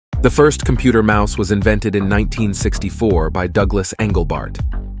The first computer mouse was invented in 1964 by Douglas Engelbart.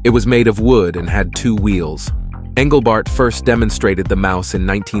 It was made of wood and had 2 wheels. Engelbart first demonstrated the mouse in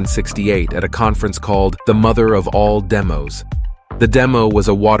 1968 at a conference called The Mother of All Demos. The demo was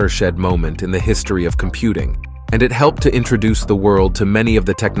a watershed moment in the history of computing, and it helped to introduce the world to many of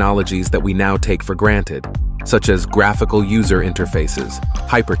the technologies that we now take for granted, such as graphical user interfaces,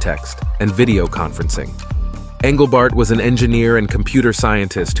 hypertext, and video conferencing. Engelbart was an engineer and computer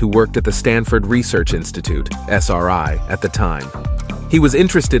scientist who worked at the Stanford Research Institute, SRI, at the time. He was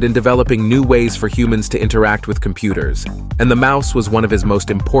interested in developing new ways for humans to interact with computers, and the mouse was one of his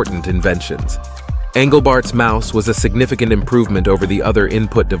most important inventions. Engelbart's mouse was a significant improvement over the other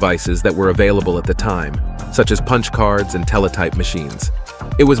input devices that were available at the time, such as punch cards and teletype machines.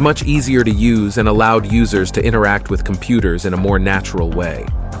 It was much easier to use and allowed users to interact with computers in a more natural way.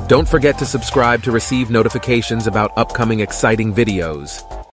 Don't forget to subscribe to receive notifications about upcoming exciting videos.